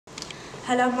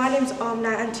Hello, my name's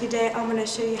Omna and today I'm going to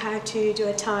show you how to do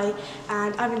a tie,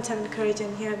 and I'm in 7th Courage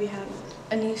and here we have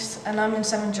Anise, and I'm in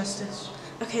 7th Justice.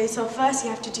 Okay, so first you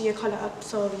have to do your collar up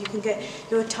so you can get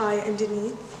your tie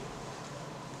underneath.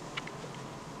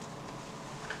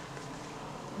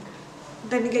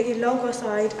 Then you get your logo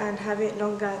side and have it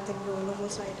longer than your normal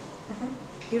side.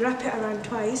 You wrap it around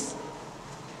twice.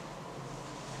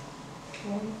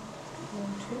 One,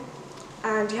 two.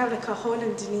 And you have like a hole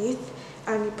underneath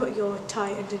and you put your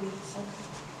tie underneath. Okay.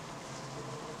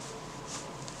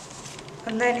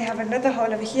 And then you have another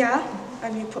hole over here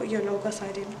and you put your logo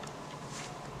side in.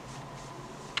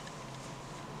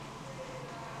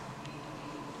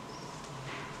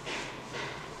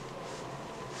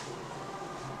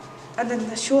 And then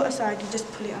the shorter side you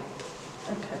just pull it up.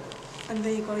 Okay. And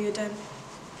there you go, you're done.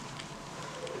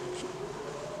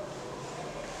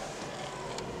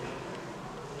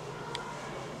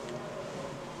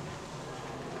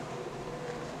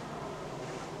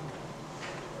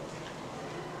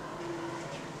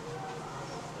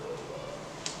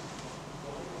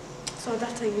 So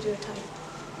that's how you do a tie.